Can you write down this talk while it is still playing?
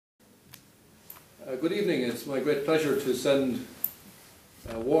Good evening. It's my great pleasure to send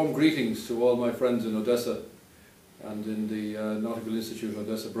warm greetings to all my friends in Odessa and in the Nautical Institute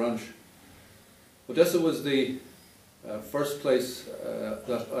Odessa branch. Odessa was the first place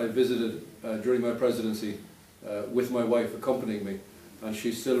that I visited during my presidency with my wife accompanying me, and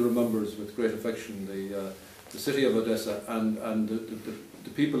she still remembers with great affection the city of Odessa and the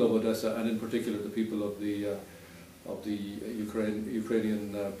people of Odessa, and in particular the people of the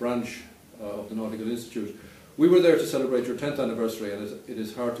Ukrainian branch of the Nautical Institute. We were there to celebrate your 10th anniversary, and it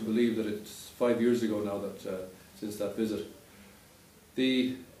is hard to believe that it's 5 years ago now that since that visit.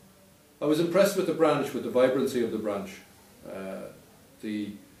 I was impressed with the branch, with the vibrancy of the branch.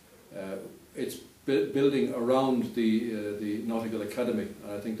 It's building around the Nautical Academy,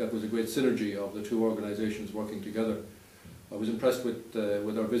 and I think that was a great synergy of the two organisations working together. I was impressed with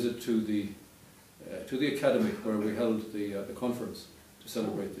our visit to the Academy, where we held the conference to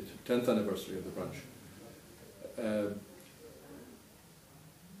celebrate the 10th anniversary of the branch.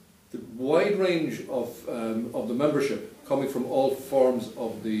 The wide range of the membership, coming from all forms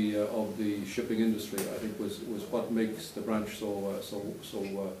of the shipping industry, I think was what makes the branch so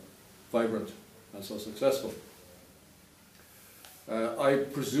vibrant and so successful. I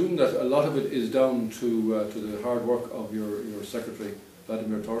presume that a lot of it is down to the hard work of your secretary,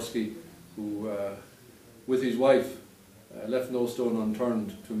 Vladimir Torsky, who, with his wife, left no stone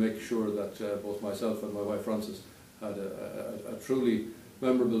unturned to make sure that both myself and my wife Frances had a truly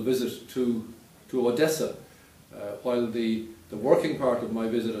memorable visit to Odessa, while the working part of my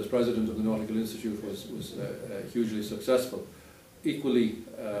visit as president of the Nautical Institute was hugely successful. Equally,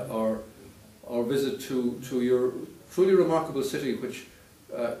 our visit to your truly remarkable city, which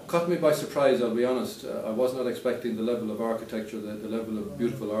caught me by surprise, I'll be honest. I was not expecting the level of architecture, the level of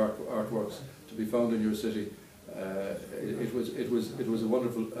beautiful artworks to be found in your city. It was a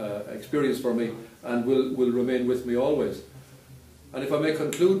wonderful experience for me, and will remain with me always. And if I may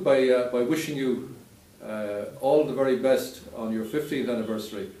conclude by wishing you all the very best on your 15th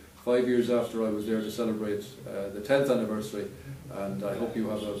anniversary, 5 years after I was there to celebrate the 10th anniversary, and I hope you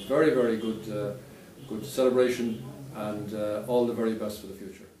have a very, very good celebration, and all the very best for the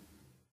future.